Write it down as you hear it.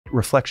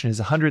reflection is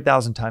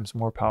 100,000 times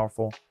more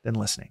powerful than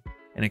listening.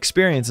 And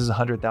experience is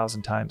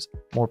 100,000 times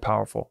more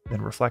powerful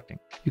than reflecting.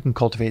 You can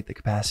cultivate the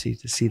capacity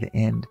to see the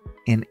end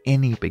in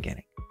any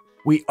beginning.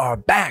 We are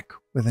back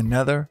with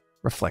another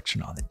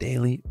reflection on the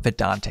daily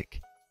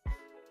Vedantic.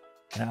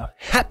 And I'm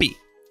happy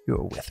you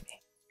are with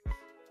me.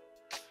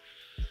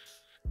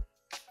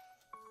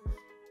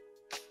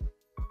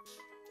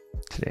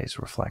 Today's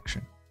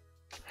reflection.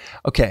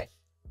 Okay,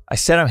 I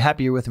said I'm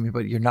happy you're with me,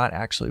 but you're not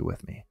actually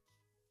with me.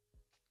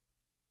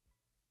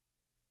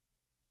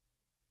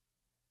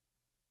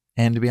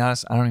 And to be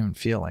honest, I don't even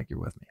feel like you're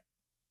with me.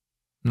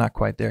 I'm not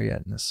quite there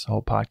yet in this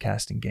whole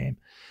podcasting game.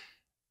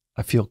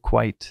 I feel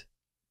quite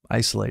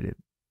isolated,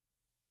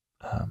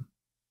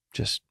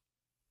 just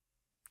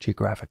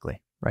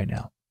geographically right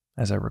now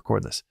as I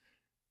record this.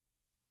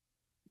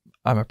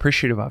 I'm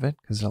appreciative of it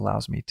because it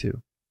allows me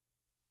to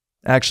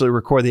actually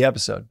record the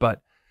episode,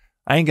 but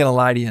I ain't going to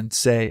lie to you and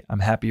say I'm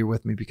happy you're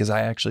with me because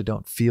I actually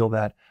don't feel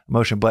that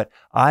emotion. But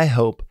I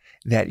hope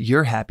that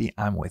you're happy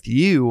I'm with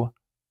you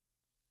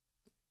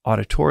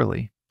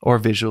auditorily or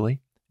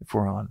visually, if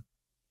we're on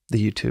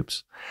the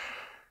YouTubes.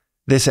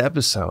 This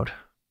episode,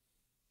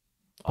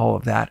 all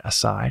of that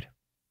aside,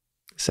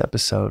 this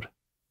episode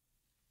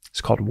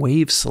is called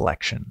Wave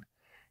Selection.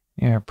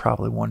 You're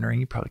probably wondering,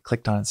 you probably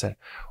clicked on it and said,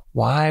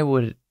 why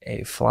would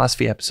a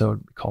philosophy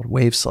episode be called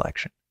Wave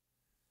Selection?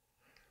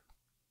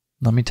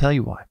 Let me tell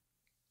you why.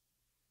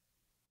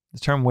 The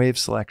term wave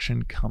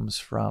selection comes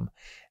from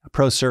a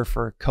pro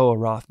surfer, Koa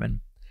Rothman,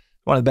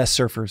 one of the best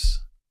surfers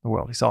in the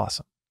world. He's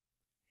awesome.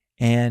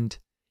 And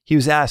he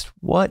was asked,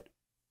 what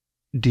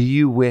do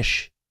you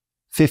wish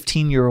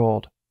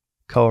 15-year-old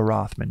Koa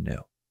Rothman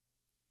knew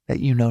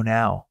that you know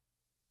now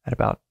at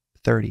about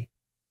 30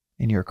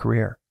 in your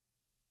career?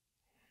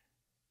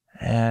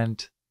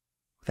 And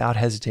without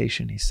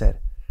hesitation, he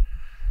said,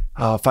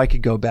 oh, if I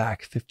could go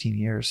back 15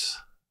 years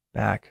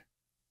back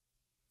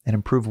and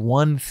improve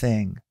one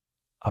thing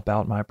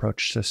about my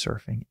approach to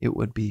surfing, it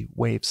would be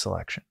wave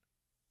selection.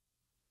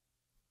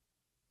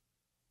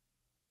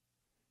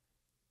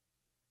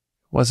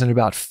 It wasn't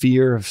about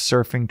fear of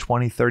surfing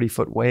 20,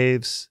 30-foot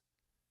waves,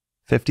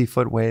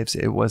 50-foot waves.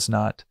 It was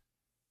not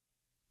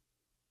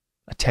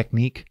a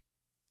technique.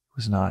 It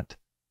was not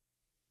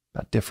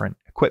about different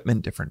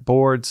equipment, different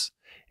boards.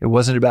 It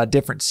wasn't about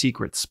different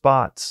secret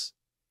spots.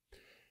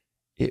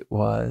 It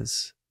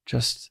was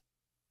just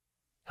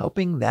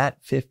helping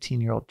that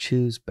 15-year-old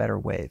choose better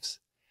waves.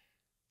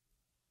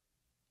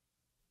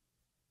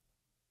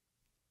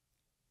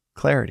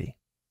 Clarity.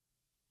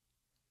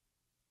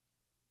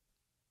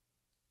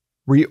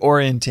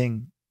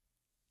 Reorienting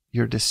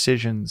your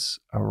decisions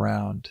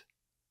around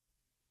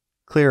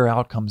clearer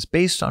outcomes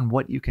based on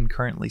what you can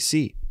currently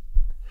see.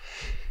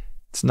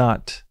 It's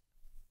not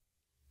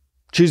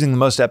choosing the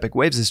most epic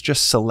waves, it's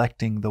just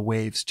selecting the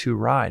waves to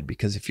ride.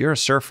 Because if you're a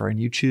surfer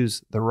and you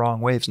choose the wrong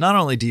waves, not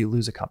only do you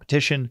lose a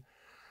competition,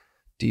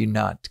 do you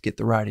not get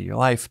the ride of your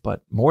life,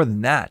 but more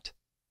than that,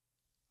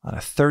 on a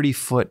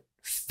 30-foot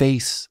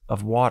face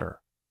of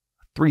water,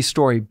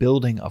 3-story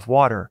building of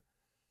water,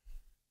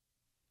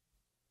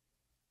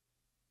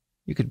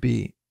 you could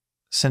be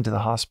sent to the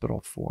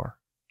hospital for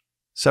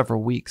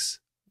several weeks.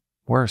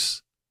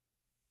 Worse,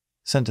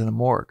 sent to the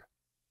morgue.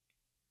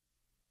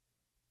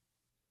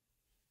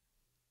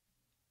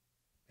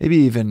 Maybe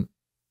even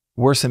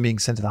worse than being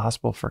sent to the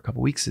hospital for a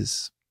couple weeks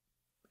is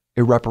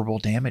irreparable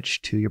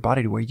damage to your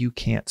body to where you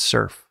can't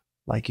surf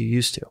like you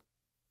used to.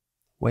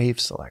 Wave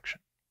selection.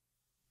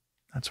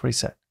 That's what he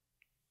said.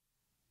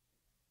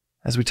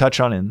 As we touch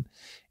on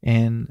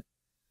in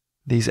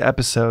these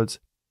episodes,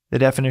 the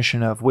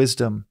definition of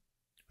wisdom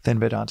within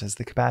Vedanta is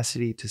the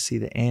capacity to see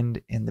the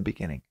end in the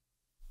beginning.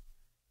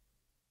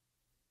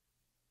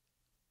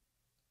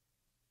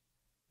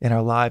 In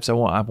our lives, I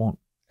won't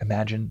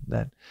imagine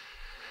that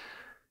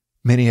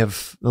many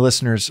of the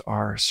listeners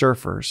are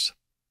surfers,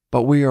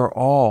 but we are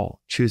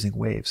all choosing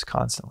waves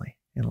constantly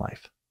in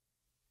life.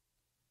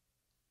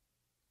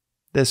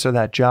 This or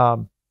that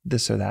job,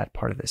 this or that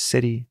part of the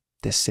city,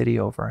 this city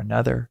over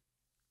another,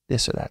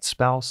 this or that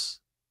spouse.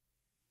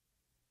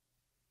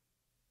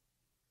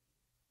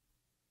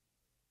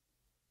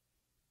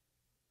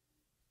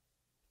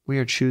 We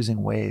are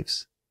choosing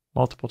waves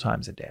multiple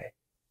times a day.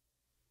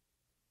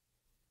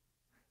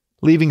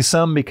 Leaving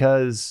some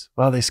because,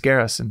 well, they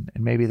scare us and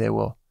maybe they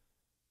will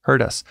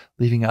hurt us.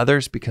 Leaving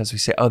others because we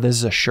say, oh, this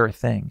is a sure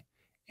thing.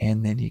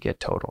 And then you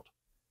get totaled.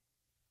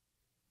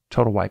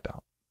 Total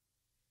wipeout.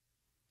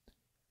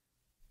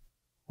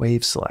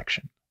 Wave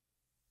selection.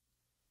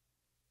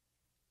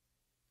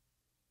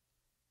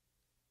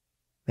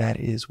 That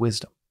is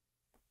wisdom.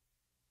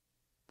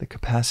 The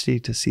capacity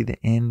to see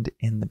the end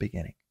in the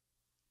beginning.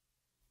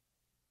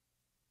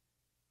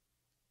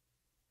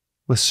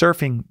 With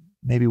surfing,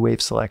 maybe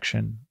wave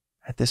selection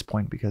at this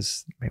point,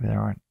 because maybe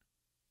there aren't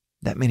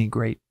that many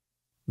great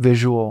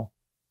visual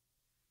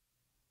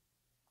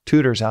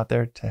tutors out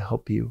there to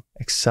help you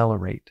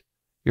accelerate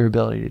your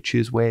ability to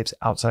choose waves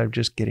outside of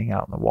just getting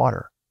out in the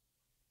water.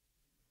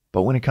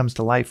 But when it comes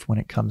to life, when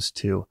it comes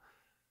to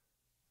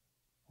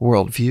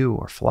worldview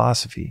or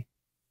philosophy,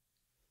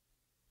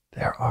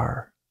 there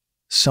are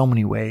so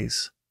many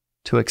ways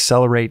to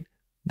accelerate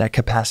that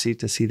capacity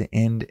to see the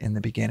end in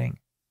the beginning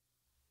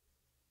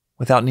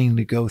without needing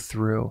to go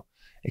through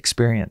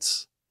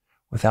experience,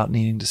 without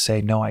needing to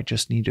say, no, I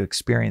just need to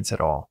experience it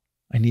all.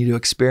 I need to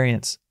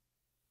experience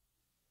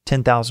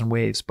 10,000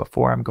 waves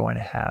before I'm going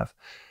to have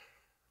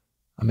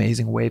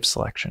amazing wave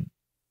selection.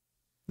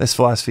 This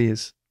philosophy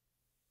is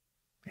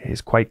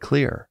quite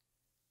clear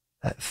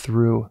that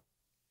through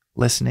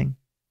listening,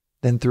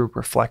 then through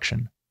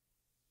reflection,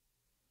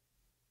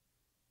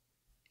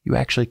 you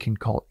actually can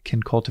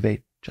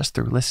cultivate just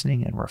through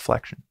listening and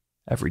reflection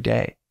every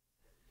day.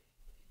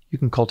 You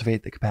can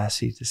cultivate the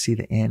capacity to see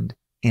the end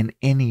in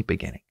any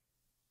beginning.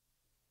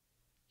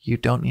 You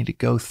don't need to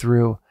go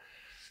through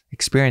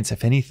experience.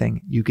 If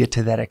anything, you get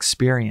to that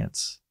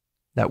experience,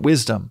 that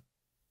wisdom,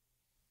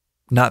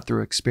 not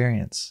through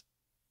experience,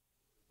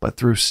 but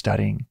through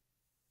studying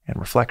and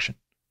reflection,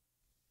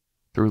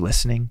 through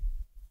listening,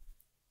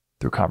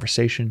 through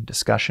conversation,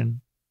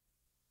 discussion,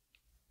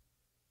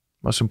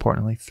 most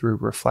importantly, through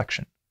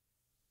reflection.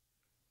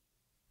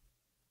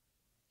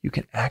 You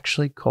can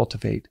actually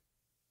cultivate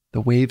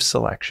the wave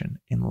selection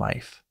in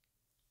life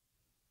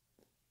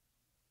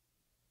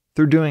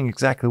through doing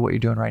exactly what you're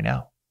doing right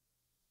now.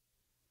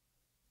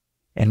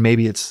 And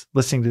maybe it's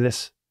listening to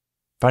this,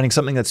 finding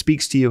something that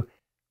speaks to you,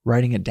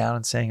 writing it down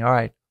and saying, all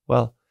right,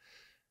 well,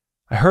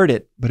 I heard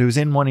it, but it was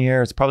in one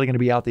ear. It's probably going to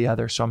be out the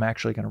other. So I'm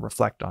actually going to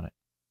reflect on it.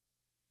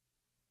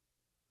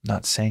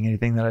 Not saying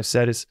anything that I've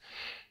said is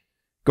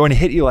going to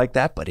hit you like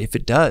that, but if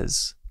it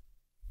does,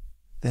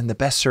 then the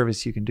best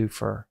service you can do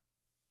for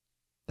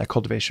that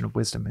cultivation of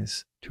wisdom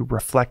is to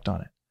reflect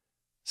on it.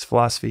 This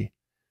philosophy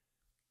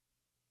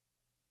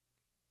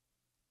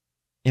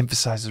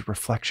emphasizes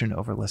reflection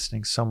over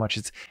listening so much.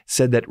 It's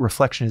said that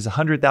reflection is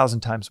 100,000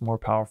 times more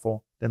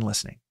powerful than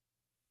listening.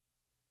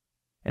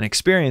 And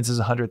experience is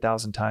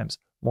 100,000 times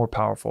more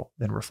powerful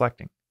than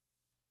reflecting.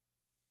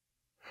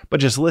 But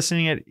just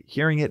listening it,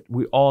 hearing it,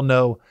 we all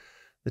know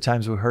the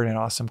times we heard an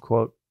awesome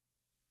quote.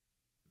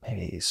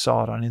 Maybe you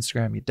saw it on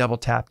Instagram, you double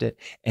tapped it,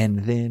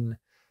 and then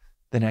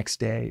the next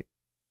day,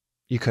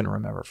 you couldn't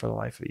remember for the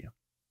life of you.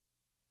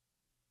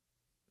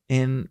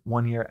 In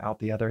one ear, out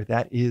the other.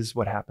 That is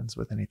what happens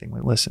with anything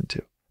we listen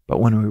to. But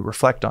when we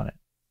reflect on it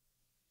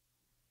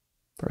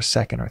for a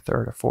second or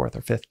third or fourth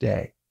or fifth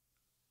day,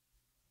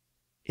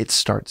 it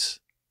starts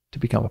to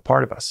become a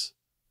part of us.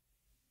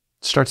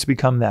 It starts to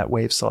become that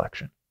wave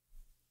selection.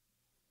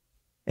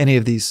 Any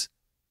of these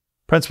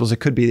principles,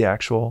 it could be the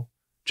actual,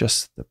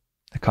 just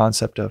the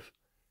concept of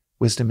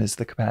wisdom is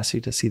the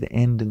capacity to see the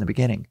end in the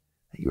beginning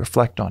that you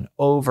reflect on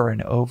over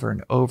and over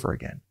and over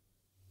again.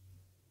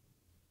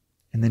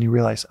 And then you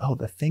realize, oh,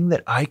 the thing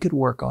that I could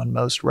work on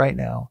most right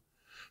now,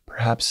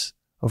 perhaps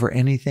over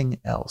anything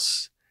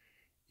else,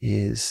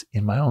 is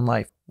in my own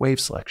life, wave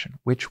selection,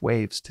 which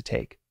waves to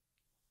take,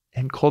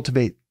 and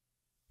cultivate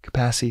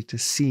capacity to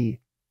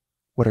see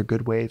what are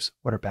good waves,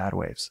 what are bad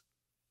waves.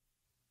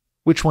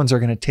 Which ones are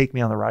going to take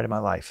me on the ride of my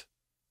life?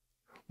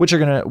 Which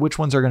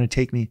ones are going to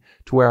take me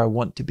to where I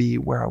want to be,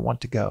 where I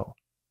want to go?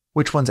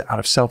 Which ones out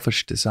of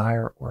selfish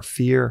desire or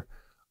fear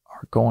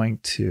are going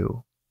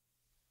to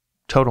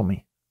total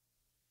me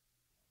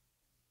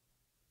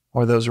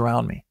or those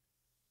around me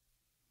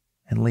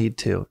and lead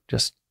to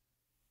just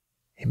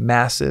a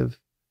massive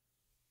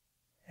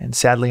and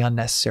sadly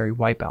unnecessary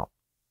wipeout?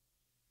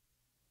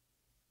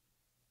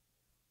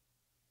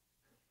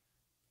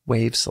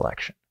 Wave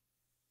selection.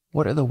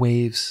 What are the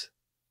waves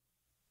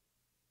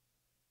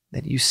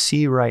that you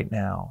see right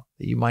now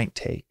that you might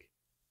take?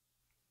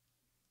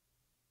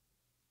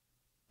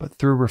 But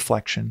through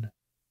reflection,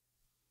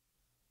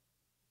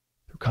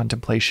 through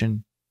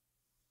contemplation,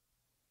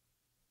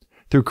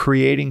 through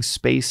creating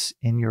space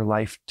in your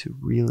life to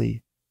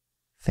really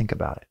think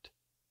about it.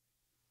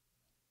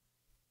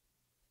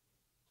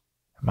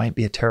 It might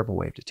be a terrible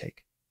wave to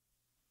take.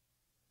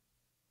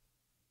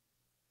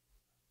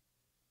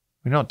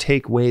 We don't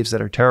take waves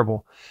that are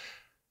terrible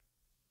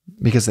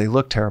because they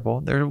look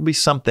terrible. There will be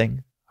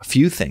something, a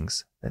few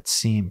things that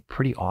seem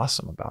pretty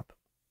awesome about them.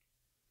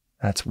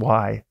 That's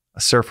why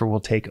a surfer will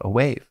take a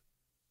wave.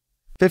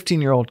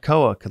 15-year-old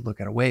Koa could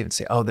look at a wave and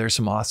say, oh, there's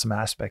some awesome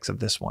aspects of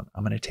this one.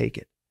 I'm going to take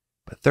it.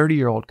 But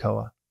 30-year-old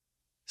Koa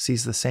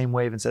sees the same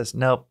wave and says,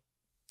 nope,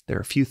 there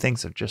are a few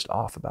things that are just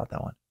off about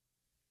that one.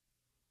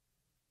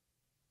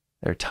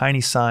 There are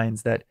tiny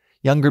signs that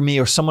younger me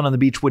or someone on the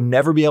beach would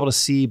never be able to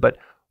see, but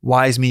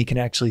wise me can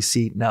actually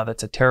see, now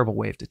that's a terrible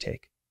wave to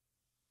take.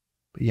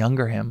 But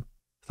younger him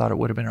thought it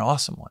would have been an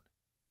awesome one.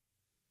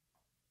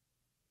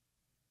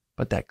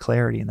 But that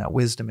clarity and that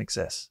wisdom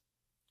exists.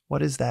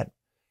 What is that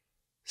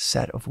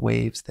set of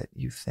waves that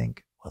you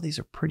think, well, these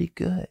are pretty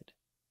good,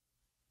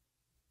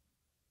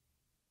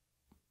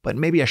 but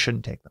maybe I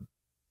shouldn't take them?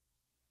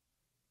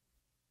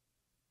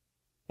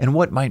 And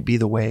what might be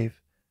the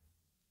wave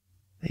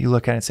that you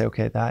look at and say,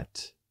 okay,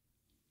 that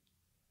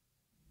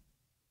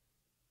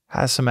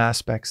has some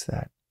aspects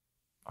that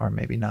are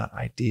maybe not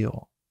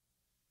ideal,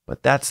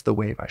 but that's the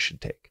wave I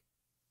should take.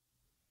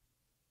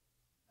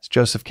 As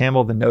Joseph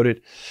Campbell, the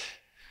noted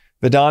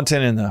Vedantic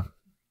and the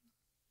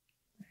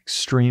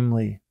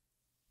extremely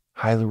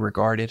highly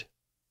regarded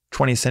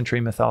 20th century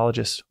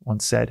mythologist,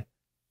 once said,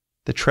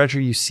 "The treasure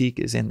you seek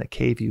is in the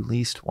cave you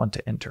least want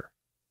to enter."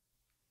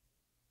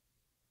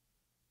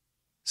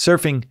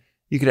 Surfing,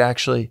 you could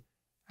actually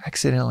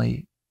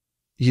accidentally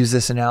use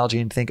this analogy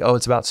and think, oh,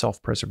 it's about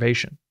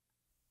self-preservation.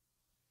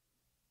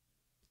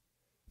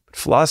 But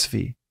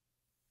philosophy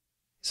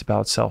is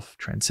about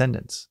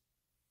self-transcendence.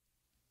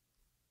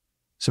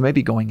 So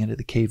maybe going into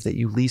the cave that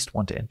you least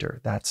want to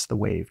enter, that's the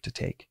wave to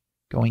take.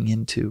 Going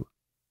into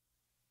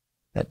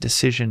that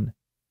decision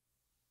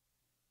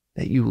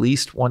that you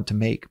least want to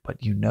make,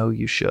 but you know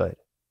you should.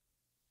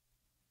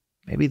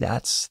 Maybe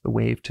that's the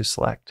wave to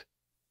select.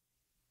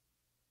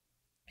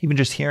 Even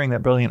just hearing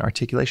that brilliant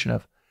articulation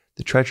of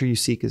the treasure you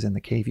seek is in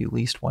the cave you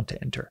least want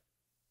to enter.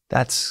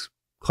 That's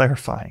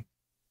clarifying.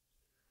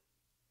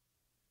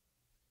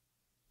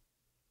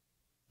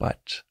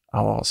 But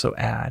I'll also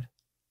add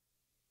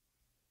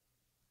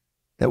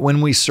that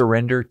when we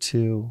surrender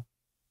to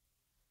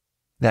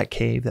that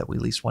cave that we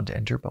least want to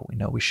enter, but we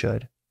know we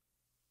should,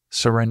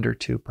 surrender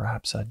to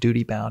perhaps a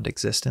duty-bound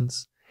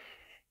existence,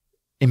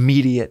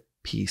 immediate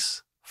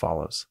peace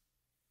follows.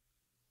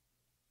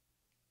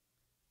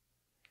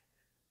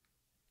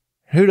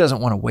 Who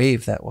doesn't want a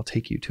wave that will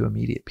take you to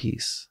immediate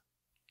peace?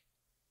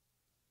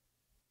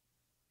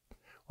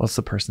 Well, it's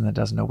the person that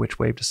doesn't know which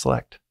wave to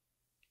select.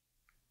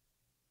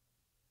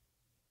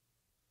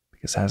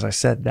 Because as I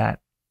said,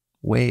 that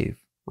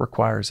wave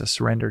requires a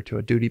surrender to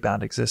a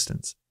duty-bound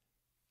existence.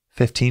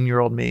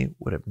 15-year-old me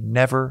would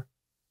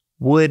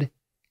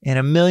in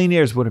a million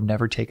years would have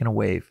never taken a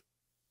wave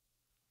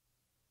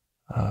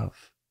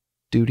of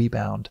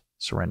duty-bound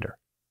surrender.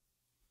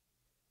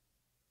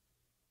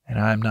 And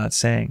I'm not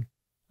saying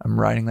I'm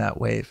riding that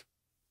wave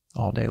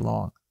all day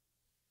long.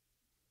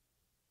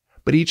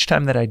 But each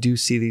time that I do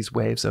see these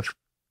waves of,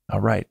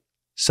 all right,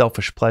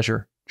 selfish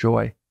pleasure,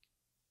 joy,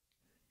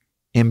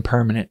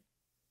 impermanent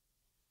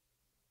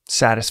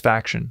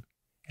satisfaction,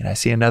 and I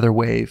see another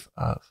wave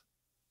of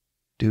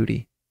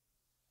duty,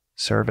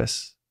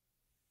 service,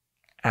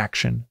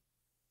 action,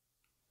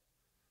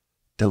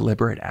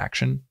 deliberate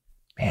action,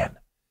 man,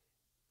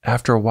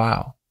 after a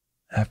while,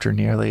 after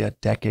nearly a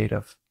decade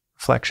of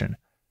reflection,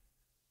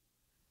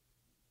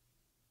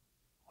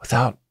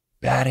 without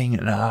batting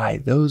an eye,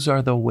 those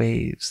are the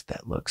waves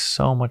that look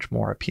so much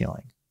more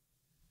appealing.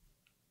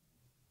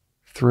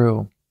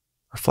 Through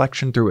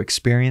reflection, through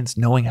experience,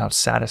 knowing how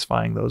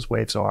satisfying those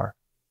waves are.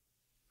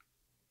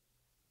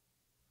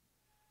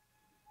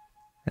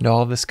 And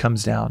all of this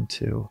comes down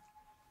to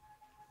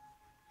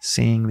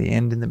seeing the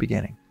end in the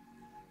beginning,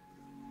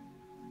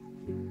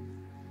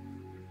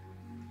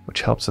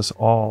 which helps us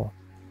all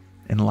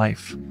in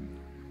life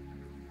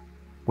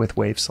with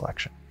wave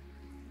selection.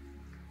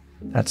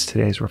 That's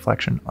today's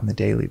reflection on the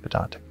daily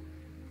Vedantic.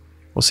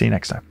 We'll see you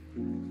next time.